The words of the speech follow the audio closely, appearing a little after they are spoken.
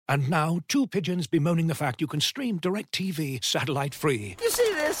And now, two pigeons bemoaning the fact you can stream DirecTV satellite-free. You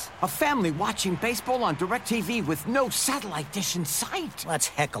see this? A family watching baseball on DirecTV with no satellite dish in sight. Let's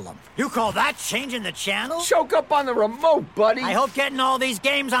heckle them. You call that changing the channel? Choke up on the remote, buddy. I hope getting all these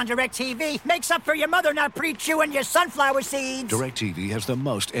games on DirecTV makes up for your mother not pre-chewing your sunflower seeds. DirecTV has the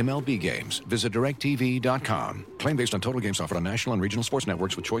most MLB games. Visit DirecTV.com. Claim based on total games offered on national and regional sports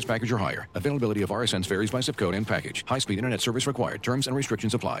networks with choice package or higher. Availability of RSNs varies by zip code and package. High-speed internet service required. Terms and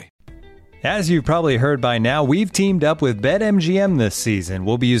restrictions apply. As you've probably heard by now, we've teamed up with BetMGM this season.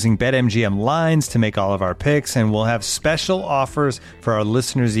 We'll be using BetMGM lines to make all of our picks, and we'll have special offers for our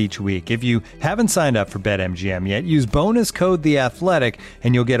listeners each week. If you haven't signed up for BetMGM yet, use bonus code THEATHLETIC,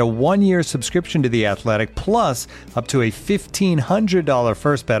 and you'll get a 1-year subscription to The Athletic, plus up to a $1,500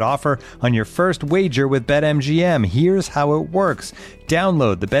 first bet offer on your first wager with BetMGM. Here's how it works.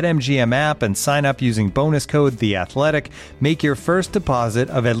 Download the BetMGM app and sign up using bonus code THEATHLETIC. Make your first deposit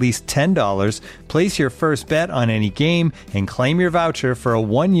of at least $10. Place your first bet on any game and claim your voucher for a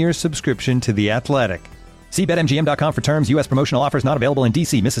 1-year subscription to The Athletic. See BetMGM.com for terms. U.S. promotional offers not available in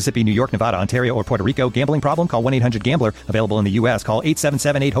D.C., Mississippi, New York, Nevada, Ontario, or Puerto Rico. Gambling problem? Call 1-800-GAMBLER. Available in the U.S. Call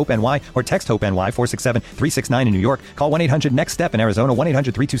 877-8-HOPE-NY or text HOPE-NY 467-369 in New York. Call 1-800-NEXT-STEP in Arizona.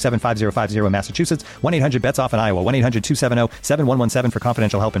 1-800-327-5050 in Massachusetts. 1-800-BETS-OFF in Iowa. 1-800-270-7117 for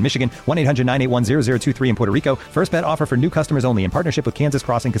confidential help in Michigan. 1-800-981-0023 in Puerto Rico. First bet offer for new customers only in partnership with Kansas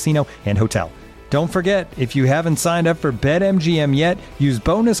Crossing Casino and Hotel. Don't forget, if you haven't signed up for BetMGM yet, use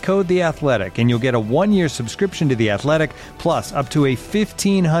bonus code THEATHLETIC, and you'll get a 1-year subscription to The Athletic, plus up to a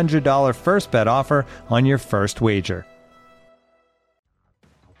 $1,500 first bet offer on your first wager.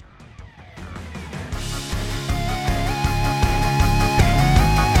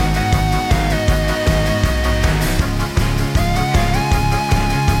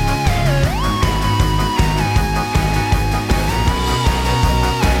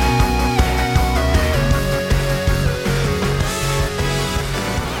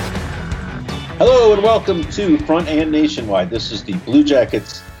 Hello and welcome to Front and Nationwide. This is the Blue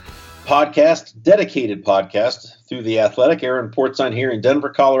Jackets podcast, dedicated podcast through The Athletic. Aaron Portzline here in Denver,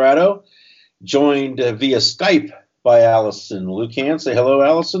 Colorado, joined via Skype by Allison Lucan. Say hello,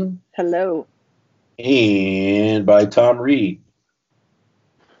 Allison. Hello. And by Tom Reed.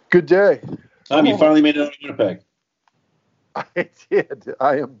 Good day. Tom, you finally made it out of Winnipeg. I did.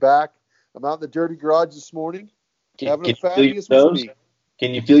 I am back. I'm out in the dirty garage this morning. Can you feel your toes?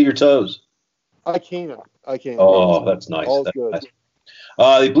 Can you feel your toes? I can. Oh, that's nice. All's good. Nice.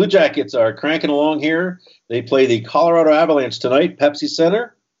 The Blue Jackets are cranking along here. They play the Colorado Avalanche tonight, Pepsi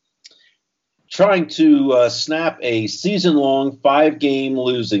Center, trying to snap a season-long 5-game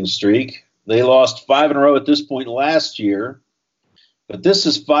losing streak. They lost 5 in a row at this point last year, but this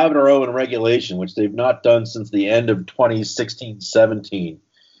is 5 in a row in regulation, which they've not done since the end of 2016-17.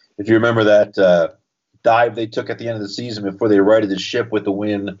 If you remember that dive they took at the end of the season before they righted the ship with the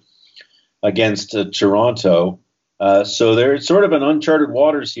win against Toronto. So they're sort of in uncharted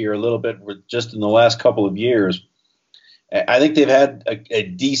waters here a little bit just in the last couple of years. I think they've had a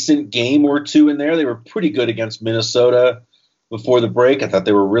decent game or two in there. They were pretty good against Minnesota before the break. I thought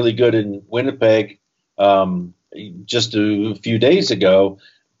they were really good in Winnipeg just a few days ago,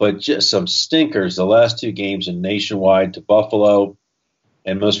 but just some stinkers the last 2 games in Nationwide to Buffalo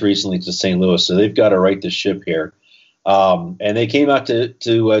and most recently to St. Louis. So they've got to right the ship here. And they came out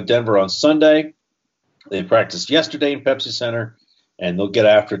to Denver on Sunday. They practiced yesterday in Pepsi Center, and they'll get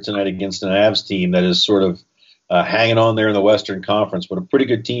after it tonight against an Avs team that is sort of hanging on there in the Western Conference, but a pretty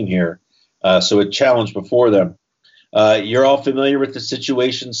good team here. So a challenge before them. You're all familiar with the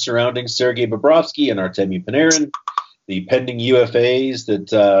situation surrounding Sergei Bobrovsky and Artemi Panarin, the pending UFAs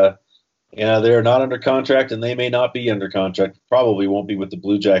that they're not under contract, and they may not be under contract. Probably won't be with the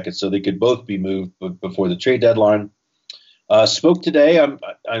Blue Jackets, so they could both be moved before the trade deadline. Spoke today.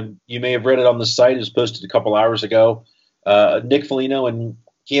 You may have read it on the site. It was posted a couple hours ago. Nick Foligno and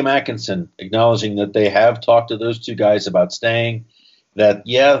Cam Atkinson acknowledging that they have talked to those 2 guys about staying. That,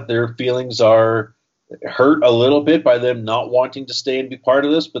 their feelings are hurt a little bit by them not wanting to stay and be part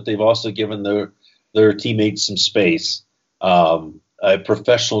of this, but they've also given their teammates some space, a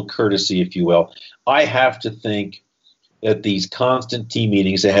professional courtesy, if you will. I have to think that these constant team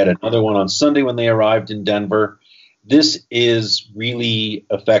meetings, they had another one on Sunday when they arrived in Denver. This is really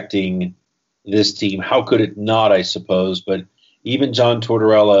affecting this team. How could it not, I suppose? But even John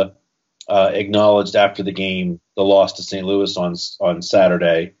Tortorella acknowledged after the game, the loss to St. Louis on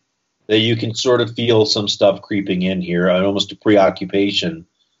Saturday, that you can sort of feel some stuff creeping in here, almost a preoccupation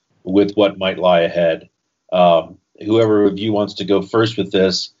with what might lie ahead. Whoever of you wants to go first with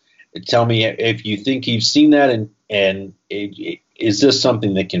this, Tell me if you think you've seen that, and is this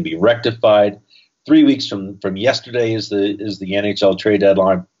something that can be rectified? 3 weeks from yesterday is the NHL trade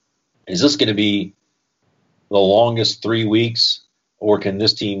deadline. Is this going to be the longest 3 weeks, or can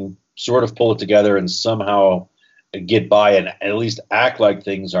this team sort of pull it together and somehow get by and at least act like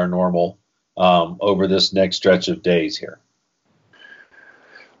things are normal over this next stretch of days here?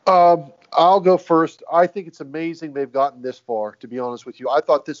 I'll go first. I think it's amazing they've gotten this far, to be honest with you. I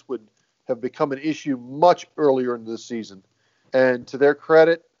thought this would have become an issue much earlier in the season. And to their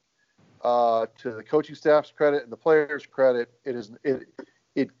credit, to the coaching staff's credit and the players' credit,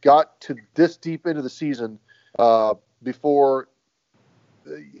 it got to this deep into the season before,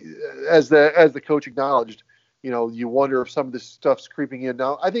 as the coach acknowledged, you wonder if some of this stuff's creeping in.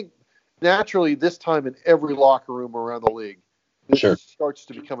 Now, I think naturally this time in every locker room around the league, this starts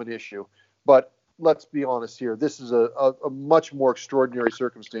to become an issue. But let's be honest here. This is a much more extraordinary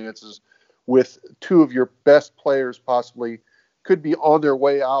circumstances with two of your best players possibly could be on their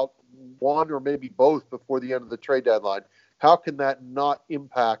way out, one or maybe both before the end of the trade deadline. How can that not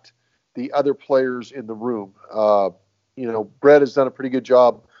impact the other players in the room? Brett has done a pretty good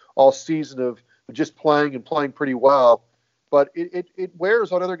job all season of just playing and playing pretty well, but it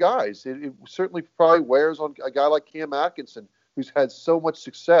wears on other guys. It certainly probably wears on a guy like Cam Atkinson, who's had so much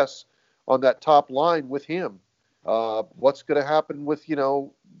success on that top line with him. What's going to happen with,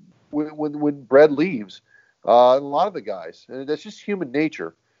 when Brett leaves? A lot of the guys. And that's just human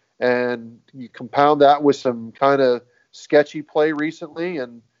nature. And you compound that with some kind of sketchy play recently.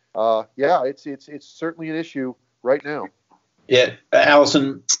 And, it's certainly an issue right now. Yeah,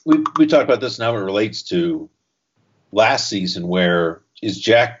 Allison, we talked about this and how it relates to last season, where is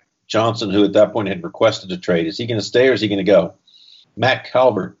Jack Johnson, who at that point had requested a trade, is he going to stay or is he going to go? Matt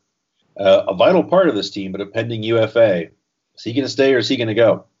Calvert, a vital part of this team, but a pending UFA. Is he going to stay or is he going to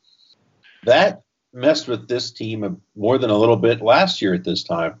go? That messed with this team more than a little bit last year at this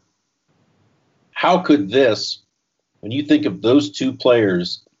time. How could this, when you think of those two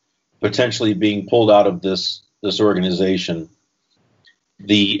players potentially being pulled out of this organization,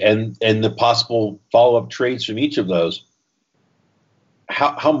 and the possible follow-up trades from each of those,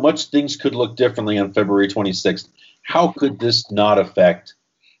 how much things could look differently on February 26th? How could this not affect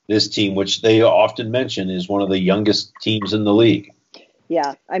this team, which they often mention is one of the youngest teams in the league?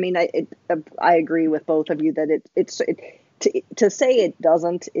 Yeah, I mean, I agree with both of you that to say it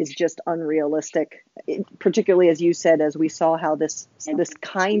doesn't is just unrealistic. Particularly as you said, as we saw how this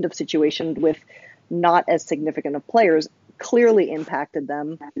kind of situation with not as significant of players clearly impacted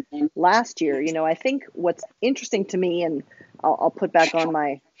them last year. I think what's interesting to me, and I'll put back on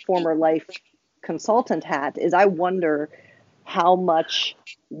my former life consultant hat, is I wonder how much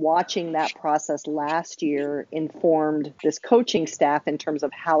watching that process last year informed this coaching staff in terms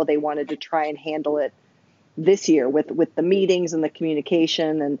of how they wanted to try and handle it this year with the meetings and the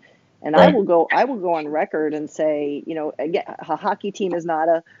communication. And right. I will go on record and say, again, a hockey team is not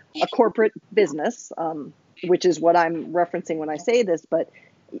a corporate business, which is what I'm referencing when I say this, but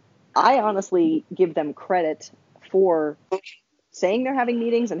I honestly give them credit for saying they're having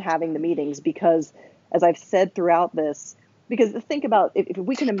meetings and having the meetings, because as I've said throughout this, because think about if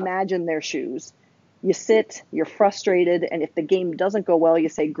we can imagine their shoes, you sit, you're frustrated, and if the game doesn't go well, you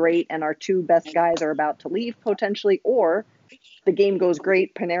say, great, and our two best guys are about to leave potentially, or the game goes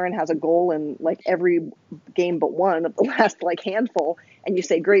great, Panarin has a goal in like every game but one of the last handful, and you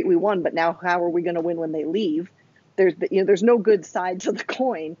say, great, we won, but now how are we going to win when they leave? There's no good side to the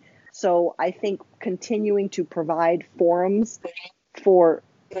coin. So I think continuing to provide forums for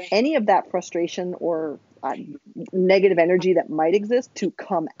any of that frustration or negative energy that might exist to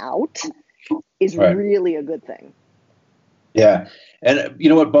come out is right. Really a good thing. Yeah. And you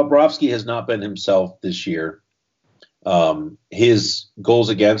know what? Bobrovsky has not been himself this year. His goals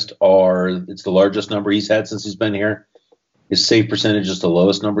against it's the largest number he's had since he's been here. His save percentage is the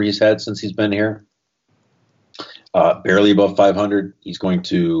lowest number he's had since he's been here. Barely above 500. He's going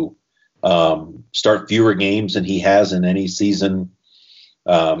to start fewer games than he has in any season,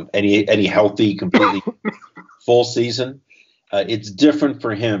 any healthy, completely full season. It's different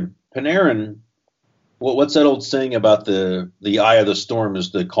for him. Panarin, what's that old saying about the eye of the storm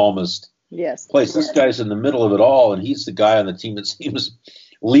is the calmest place? This guy's in the middle of it all, and he's the guy on the team that seems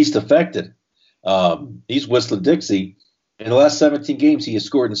least affected. He's whistling Dixie. In the last 17 games, he has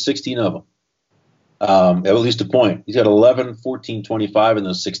scored in 16 of them. At least a point. He's got 11, 14, 25 in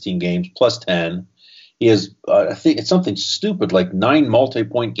those 16 games, plus 10. He has, I think it's something stupid, like 9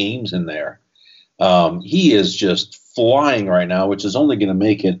 multi-point games in there. He is just flying right now, which is only going to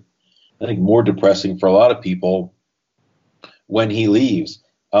make it, I think, more depressing for a lot of people when he leaves.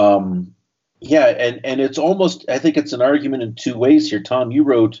 Yeah, and it's almost, I think it's an argument in two ways here. Tom, you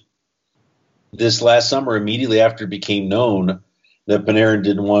wrote this last summer immediately after it became known that Panarin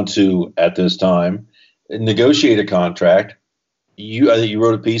didn't want to, at this time, negotiate a contract. You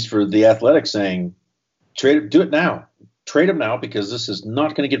wrote a piece for The Athletic saying, do it now. Trade him now because this is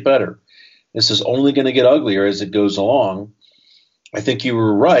not going to get better. This is only going to get uglier as it goes along. I think you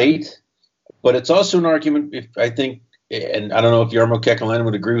were right, but it's also an argument, I think, and I don't know if Jarmo Kekalainen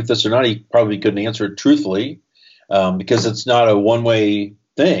would agree with this or not. He probably couldn't answer it truthfully because it's not a one-way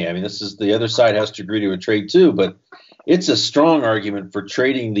thing. I mean, this is the other side has to agree to a trade too, but it's a strong argument for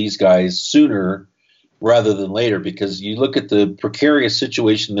trading these guys sooner rather than later because you look at the precarious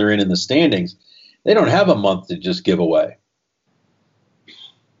situation they're in the standings. They don't have a month to just give away.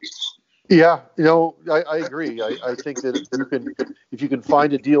 Yeah, I agree. I think that if you can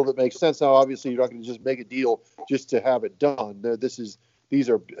find a deal that makes sense. Now, obviously, you're not going to just make a deal just to have it done. These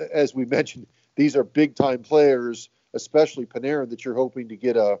are, as we mentioned, these are big time players, especially Panarin, that you're hoping to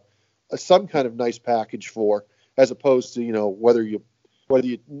get a some kind of nice package for, as opposed to whether you.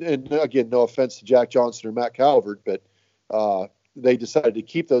 And again, no offense to Jack Johnson or Matt Calvert, but they decided to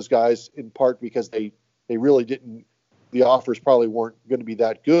keep those guys in part because they really didn't. The offers probably weren't going to be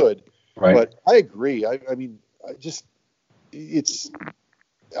that good. Right. But I agree. I mean, it's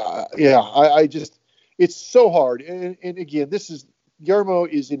so hard. And again, Jarmo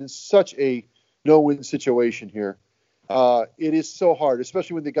is in such a no-win situation here. It is so hard,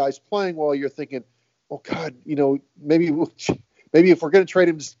 especially when the guy's playing well. You're thinking, oh God, maybe if we're going to trade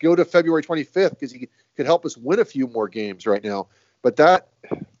him, just go to February 25th because he could help us win a few more games right now. But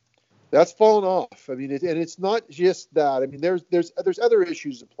that's fallen off. I mean, and it's not just that. I mean, there's other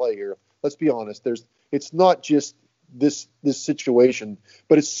issues at play here. Let's be honest. It's not just this situation,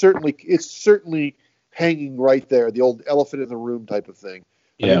 but it's certainly hanging right there, the old elephant in the room type of thing.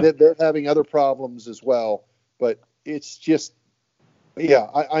 Yeah. I mean, they're having other problems as well, but it's just, yeah,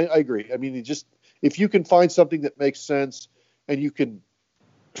 I agree. I mean, if you can find something that makes sense and you can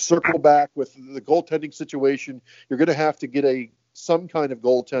circle back with the goaltending situation, you're going to have to get some kind of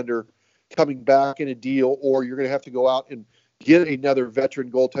goaltender coming back in a deal, or you're going to have to go out and get another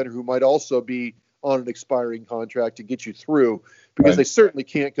veteran goaltender who might also be on an expiring contract to get you through, because They certainly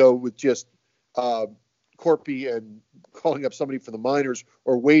can't go with just Corpy and calling up somebody for the minors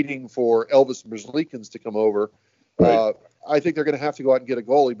or waiting for Elvis Merzlikins to come over. Right. I think they're going to have to go out and get a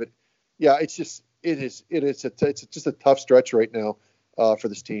goalie, but yeah, it's just a tough stretch right now for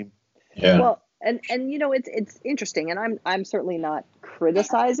this team. Yeah. Well, and it's interesting, and I'm certainly not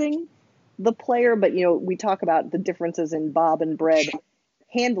criticizing the player, but we talk about the differences in Bob and Brett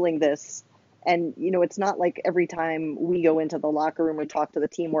handling this, and it's not like every time we go into the locker room and talk to the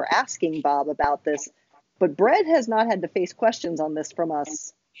team we're asking Bob about this, but Brett has not had to face questions on this from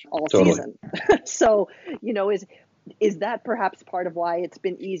us all season. So is that perhaps part of why it's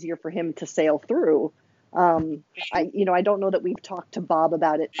been easier for him to sail through? I don't know that we've talked to Bob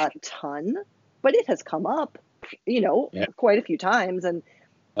about it a ton, but it has come up quite a few times, and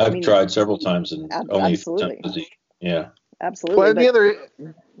I've tried several times and only absolutely. Yeah. Absolutely. Well,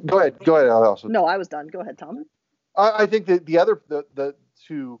 go ahead, Allison. No, I was done. Go ahead, Tom. I think that the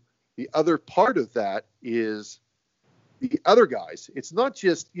other part of that is the other guys. It's not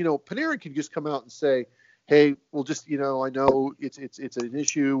just, Panarin can just come out and say, hey, we'll just, I know it's an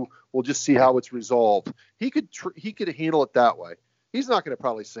issue. We'll just see how it's resolved. He could handle it that way. He's not going to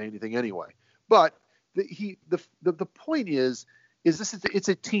probably say anything anyway. But the point is it's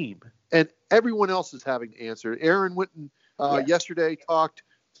a team, and everyone else is having to answer. Aaron Witten yesterday talked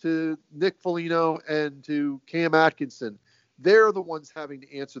to Nick Foligno and to Cam Atkinson. They're the ones having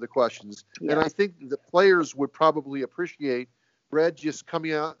to answer the questions. Yes. And I think the players would probably appreciate Brett just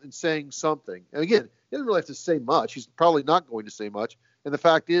coming out and saying something. And again, he doesn't really have to say much. He's probably not going to say much. And the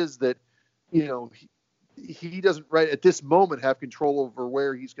fact is that, he doesn't right at this moment have control over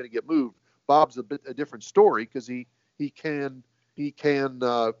where he's going to get moved. Bob's a different story because he can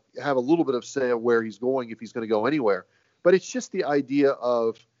have a little bit of say of where he's going if he's going to go anywhere. But it's just the idea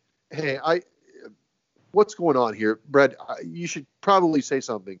of, hey, what's going on here, Brett? You should probably say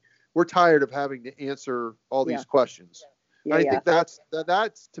something. We're tired of having to answer all these questions. Yeah, I think that's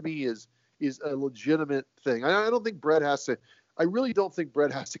to me is a legitimate thing. I don't think Brett has to. I really don't think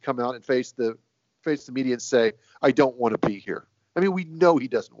Brett has to come out and face the media and say, I don't want to be here. I mean, we know he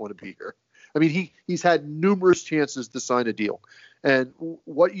doesn't want to be here. I mean, he's had numerous chances to sign a deal. And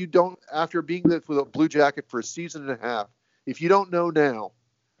what you don't, after being with a Blue Jacket for a season and a half, if you don't know now,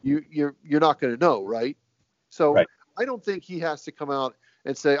 you're not going to know, right? So right. I don't think he has to come out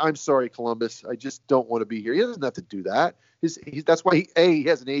and say, I'm sorry, Columbus, I just don't want to be here. He doesn't have to do that. That's why he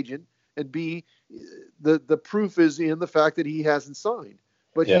has an agent, and B, the proof is in the fact that he hasn't signed.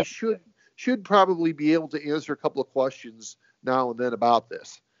 But he should probably be able to answer a couple of questions now and then about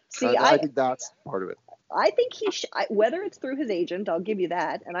this. See, I think that's part of it. I think whether it's through his agent, I'll give you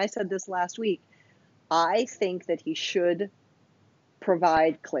that. And I said this last week. I think that he should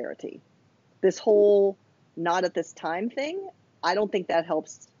provide clarity. This whole not at this time thing, I don't think that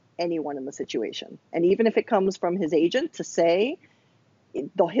helps anyone in the situation. And even if it comes from his agent to say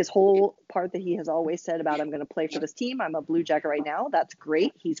his whole part that he has always said about, I'm going to play for this team, I'm a Blue Jacket right now, that's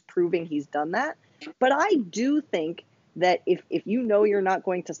great. He's proving he's done that. But I do think that if you know you're not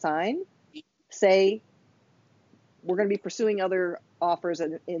going to sign, say, we're going to be pursuing other offers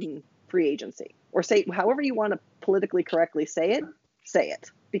in free agency, or say however you want to politically correctly say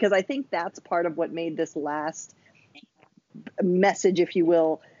it, because I think that's part of what made this last message, if you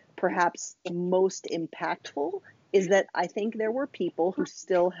will, perhaps most impactful, is that I think there were people who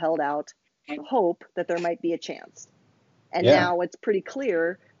still held out hope that there might be a chance. And now it's pretty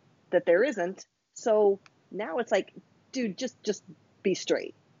clear that there isn't. So now it's like, dude, just be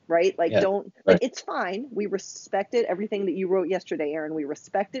straight. Right? Like, it's fine. We respect it. Everything that you wrote yesterday, Aaron, we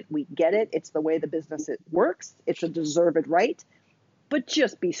respect it. We get it. It's the way the business works. It's a deserved right. But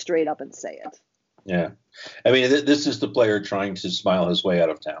just be straight up and say it. Yeah. I mean, this is the player trying to smile his way out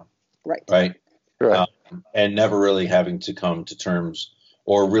of town. Right. Right. And never really having to come to terms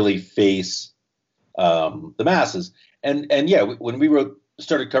or really face the masses. And when we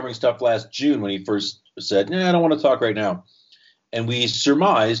started covering stuff last June, when he first said, I don't want to talk right now. And we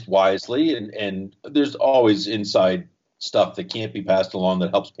surmised wisely, and there's always inside stuff that can't be passed along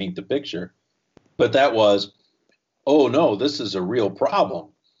that helps paint the picture. But that was, oh, no, this is a real problem.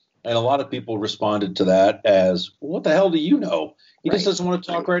 And a lot of people responded to that as, what the hell do you know? He just doesn't want to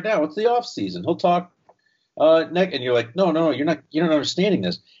talk right now. It's the off season. He'll talk next. And you're like, no, you're not understanding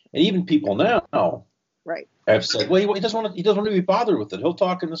this. And even people now have said, well, he doesn't want to be bothered with it. He'll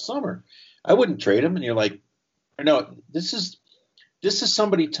talk in the summer. I wouldn't trade him. And you're like, no, this is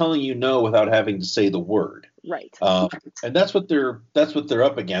somebody telling you no without having to say the word. Right. And that's what they're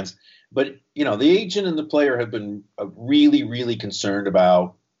up against. But, the agent and the player have been really, really concerned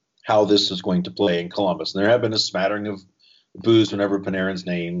about how this is going to play in Columbus. And there have been a smattering of boos whenever Panarin's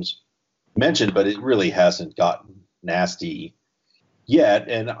name's mentioned, but it really hasn't gotten nasty yet.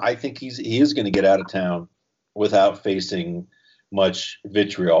 And I think he is going to get out of town without facing much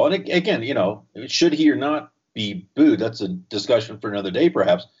vitriol. And again, should he or not be booed, that's a discussion for another day,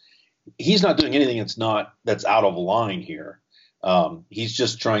 perhaps. He's not doing anything that's out of line here. He's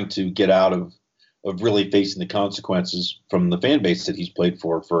just trying to get out of really facing the consequences from the fan base that he's played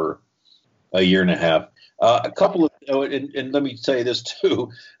for a year and a half. A couple of, and let me say this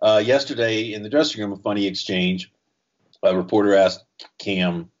too. Yesterday in the dressing room, a funny exchange. A reporter asked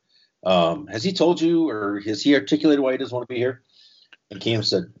Cam, "Has he told you, or has he articulated why he doesn't want to be here?" And Cam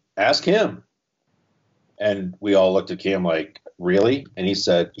said, "Ask him." And we all looked at Cam like, really? And he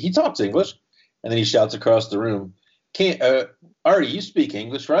said, he talks English. And then he shouts across the room, Artie, you speak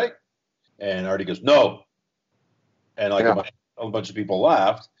English, right? And Artie goes, no. And a bunch of people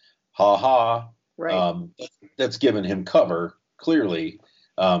laughed. Ha ha. Right. That's given him cover, clearly.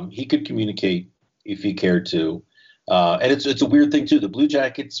 He could communicate if he cared to. And it's a weird thing, too. The Blue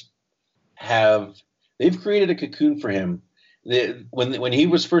Jackets they've created a cocoon for him. When he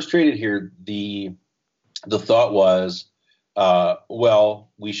was first traded here, the thought was,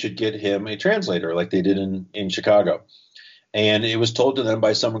 we should get him a translator like they did in Chicago. And it was told to them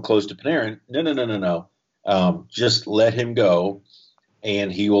by someone close to Panarin, no. Just let him go,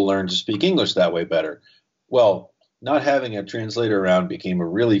 and he will learn to speak English that way better. Well, not having a translator around became a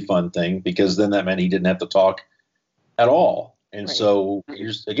really fun thing, because then that meant he didn't have to talk at all. And so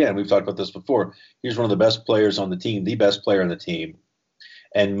again, we've talked about this before. Here's one of the best players on the team, the best player on the team.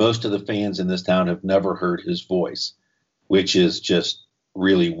 And most of the fans in this town have never heard his voice, which is just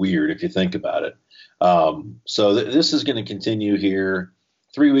really weird if you think about it. So this is going to continue here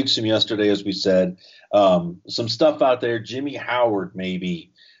 3 weeks from yesterday, as we said. Some stuff out there. Jimmy Howard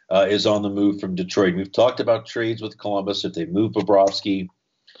maybe is on the move from Detroit. We've talked about trades with Columbus. If they move Bobrovsky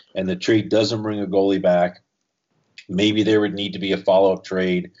and the trade doesn't bring a goalie back, maybe there would need to be a follow-up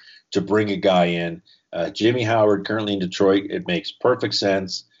trade to bring a guy in. Jimmy Howard currently in Detroit, it makes perfect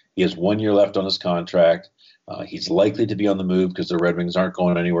sense. He has 1 year left on his contract. He's likely to be on the move because the Red Wings aren't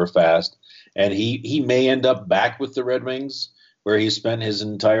going anywhere fast. And he may end up back with the Red Wings where he spent his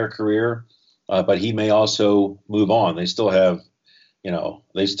entire career, but he may also move on. They still have,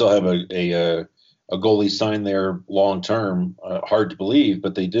 a a goalie signed there long term. Hard to believe,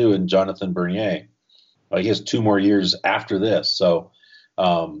 but they do. And Jonathan Bernier, he has 2 more years after this. So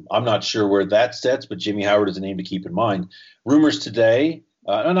I'm not sure where that sets, but Jimmy Howard is a name to keep in mind. Rumors today,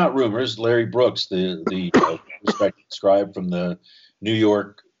 not rumors. Larry Brooks, the respected scribe from the New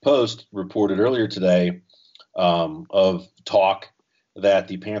York Post, reported earlier today of talk that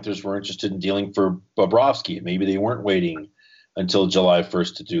the Panthers were interested in dealing for Bobrovsky. Maybe they weren't waiting until July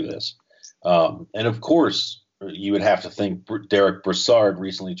 1st to do this. And of course, you would have to think Derek Brassard,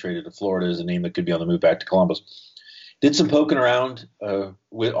 recently traded to Florida, is a name that could be on the move back to Columbus. Did some poking around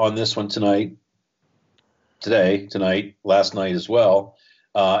on this one tonight, last night as well.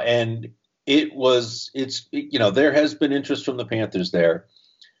 And there has been interest from the Panthers there.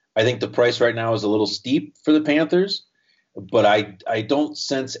 I think the price right now is a little steep for the Panthers, but I don't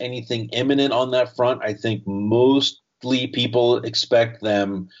sense anything imminent on that front. I think mostly people expect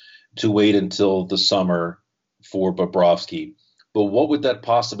them to wait until the summer for Bobrovsky. But what would that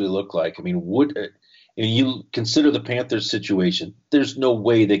possibly look like? I mean, you consider the Panthers situation. There's no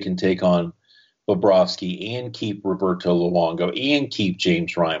way they can take on Bobrovsky and keep Roberto Luongo and keep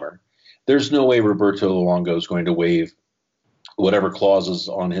James Reimer. There's no way Roberto Luongo is going to waive whatever clauses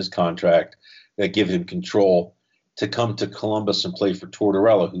on his contract that give him control to come to Columbus and play for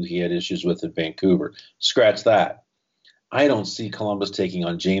Tortorella, who he had issues with in Vancouver. Scratch that. I don't see Columbus taking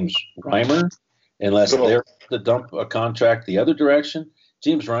on James Reimer unless they're to dump a contract the other direction.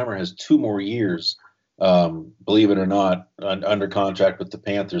 James Reimer has 2 more years, believe it or not, under contract with the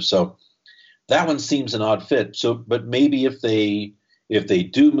Panthers. So that one seems an odd fit. So, but maybe if they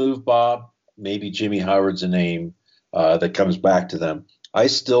do move Bob, maybe Jimmy Howard's a name that comes back to them. I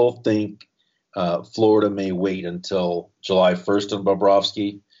still think Florida may wait until July 1st on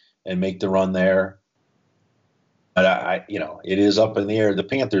Bobrovsky and make the run there. But it is up in the air. The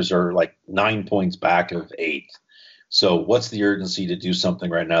Panthers are like 9 points back of 8th. So what's the urgency to do something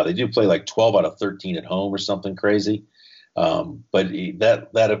right now? They do play like 12 out of 13 at home or something crazy. But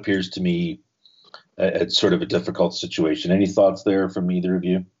that appears to me it's sort of a difficult situation. Any thoughts there from either of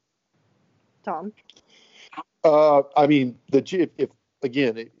you? Tom? I mean,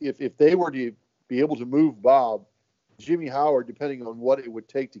 if they were to be able to move Bob, Jimmy Howard, depending on what it would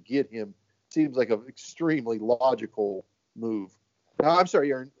take to get him, seems like an extremely logical move. Now, I'm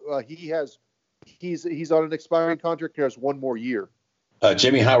sorry, Aaron. He's on an expiring contract. He has 1 more year.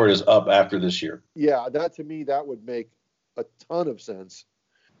 Jimmy Howard is up after this year. Yeah, to me, that would make a ton of sense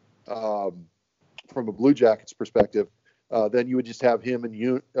from a Blue Jackets perspective. Then you would just have him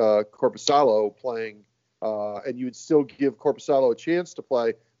and Korpisalo playing, and you would still give Korpisalo a chance to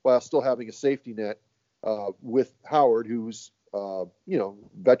play while still having a safety net with Howard, who's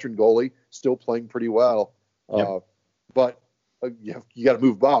veteran goalie, still playing pretty well. Yep. But you got to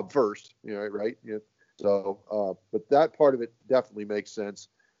move Bob first, right? Yeah. So, but that part of it definitely makes sense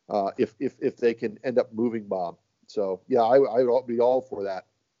if they can end up moving Bob. So, yeah, I would be all for that.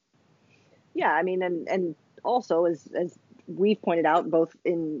 Yeah, I mean, and also as we've pointed out, both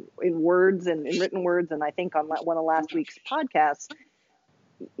in words and in written words, and I think on one of last week's podcasts,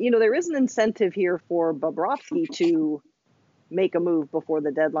 there is an incentive here for Bobrovsky to make a move before the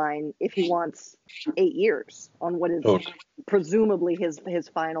deadline if he wants 8 years on what is presumably his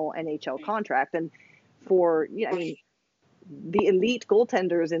final NHL contract. And the elite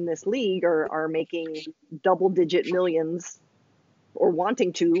goaltenders in this league are making double-digit millions, or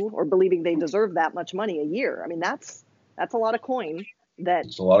wanting to, or believing they deserve that much money a year. I mean, that's a lot of coin that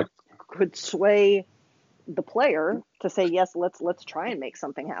could sway the player to say, yes, let's try and make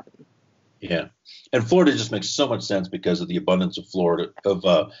something happen. Yeah. And Florida just makes so much sense because of the abundance of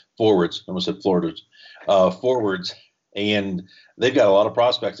forwards. I almost said forwards. And they've got a lot of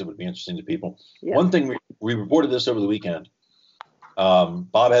prospects that would be interesting to people. Yeah. One thing, we reported this over the weekend.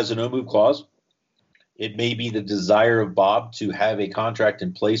 Bob has a no-move clause. It may be the desire of Bob to have a contract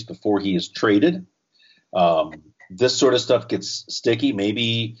in place before he is traded. This sort of stuff gets sticky.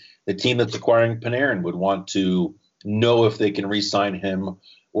 Maybe the team that's acquiring Panarin would want to know if they can re-sign him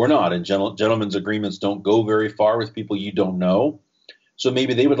or not. And gentlemen's agreements don't go very far with people you don't know. So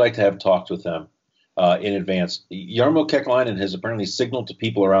maybe they would like to have talks with them in advance. Jarmo Kekalainen has apparently signaled to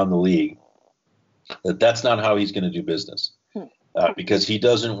people around the league that that's not how he's going to do business. Because he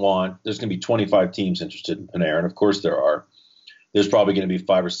doesn't want – there's going to be 25 teams interested in Panarin. Of course there are. There's probably going to be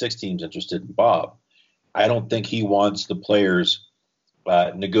 5 or 6 teams interested in Bob. I don't think he wants the players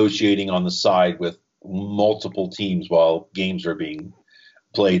negotiating on the side with multiple teams while games are being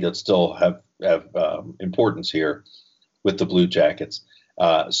played that still have importance here with the Blue Jackets.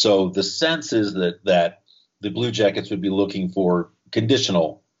 So the sense is that the Blue Jackets would be looking for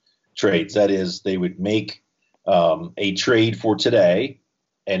conditional trades. That is, they would make a trade for today,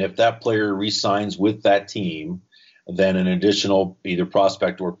 and if that player re-signs with that team, then an additional either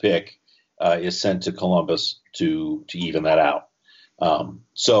prospect or pick is sent to Columbus to even that out.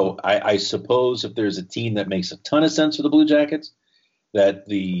 So I suppose if there's a team that makes a ton of sense for the Blue Jackets, that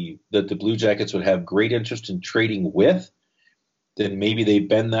the Blue Jackets would have great interest in trading with, then maybe they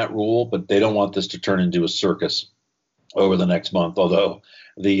bend that rule, but they don't want this to turn into a circus over the next month. Although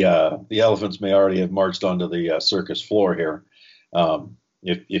the elephants may already have marched onto the circus floor here,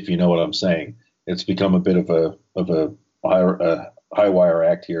 if you know what I'm saying. It's become a bit of a high wire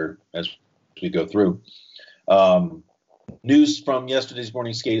act here as we go through. News from yesterday's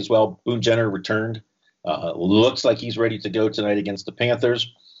morning skate as well. Boone Jenner returned. Looks like he's ready to go tonight against the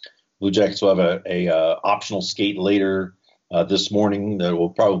Panthers. Blue Jackets will have a optional skate later this morning that will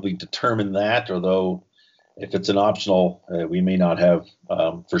probably determine that, although if it's an optional, we may not have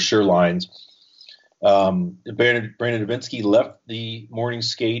for sure lines. Brandon Dubinsky left the morning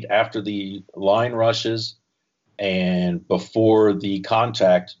skate after the line rushes and before the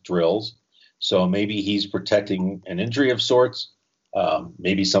contact drills. So maybe he's protecting an injury of sorts.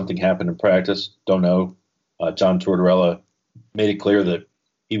 Maybe something happened in practice. Don't know. John Tortorella made it clear that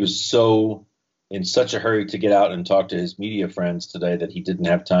he was in such a hurry to get out and talk to his media friends today that he didn't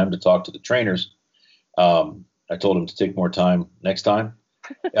have time to talk to the trainers. I told him to take more time next time.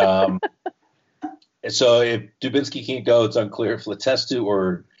 So if Dubinsky can't go, it's unclear if Letestu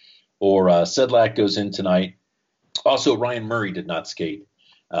or Sedlak goes in tonight. Also, Ryan Murray did not skate.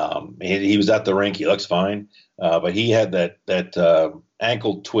 He was at the rink. He looks fine, but he had that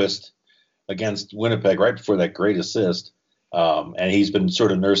ankle twist against Winnipeg right before that great assist, and he's been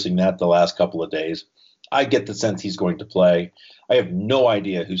sort of nursing that the last couple of days. I get the sense he's going to play. I have no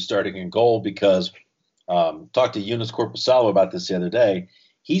idea who's starting in goal because talked to Eunice Corpusalo about this the other day.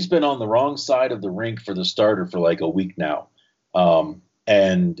 He's been on the wrong side of the rink for the starter for like a week now,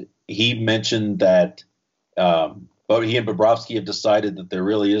 and he mentioned that. But he and Bobrovsky have decided that there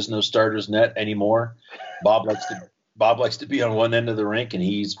really is no starter's net anymore. Bob likes to be on one end of the rink, and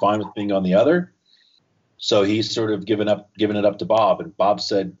he's fine with being on the other. So he's sort of given it up to Bob. And Bob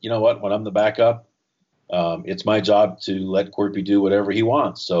said, you know what? When I'm the backup, it's my job to let Corpy do whatever he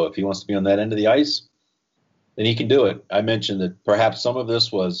wants. So if he wants to be on that end of the ice, then he can do it. I mentioned that perhaps some of this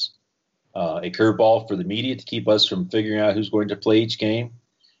was a curveball for the media to keep us from figuring out who's going to play each game,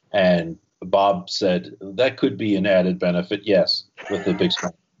 and Bob said that could be an added benefit, yes, with the big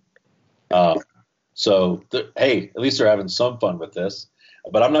screen. Hey, at least they're having some fun with this.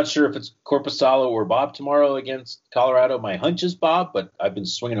 But I'm not sure if it's Corpusalo or Bob tomorrow against Colorado. My hunch is Bob, but I've been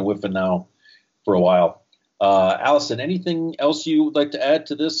swinging and whiffing now for a while. Allison, anything else you would like to add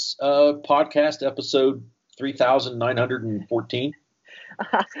to this podcast, episode 3,914?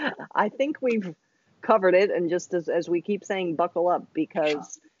 I think we've covered it, and just as we keep saying, buckle up,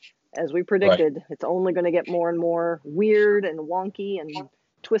 because as we predicted, right, it's only going to get more and more weird and wonky and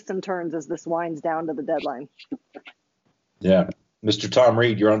twists and turns as this winds down to the deadline. Yeah. Mr. Tom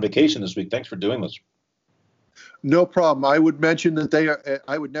Reed, you're on vacation this week. Thanks for doing this. No problem. I would mention that they're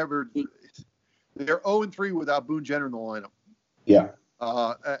 0-3 without Boone Jenner in the lineup. Yeah.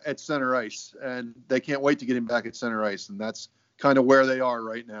 At center ice, and they can't wait to get him back at center ice, and that's kind of where they are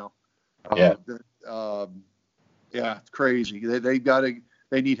right now. Yeah. It's crazy.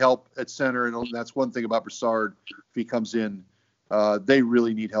 They need help at center, and that's one thing about Brassard. If he comes in, they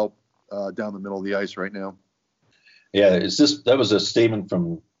really need help down the middle of the ice right now. Yeah, that was a statement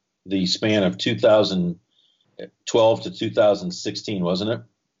from the span of 2012 to 2016, wasn't it?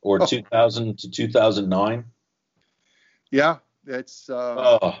 Or 2000 to 2009? Yeah, it's.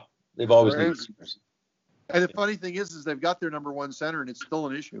 They've always needed centers. And the funny thing is they've got their number one center, and it's still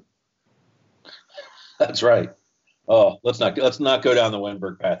an issue. That's right. Oh, let's not go down the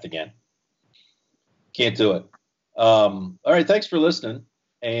Wenberg path again. Can't do it. All right, thanks for listening,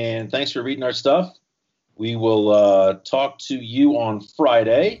 and thanks for reading our stuff. We will talk to you on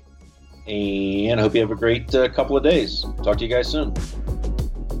Friday, and I hope you have a great couple of days. Talk to you guys soon.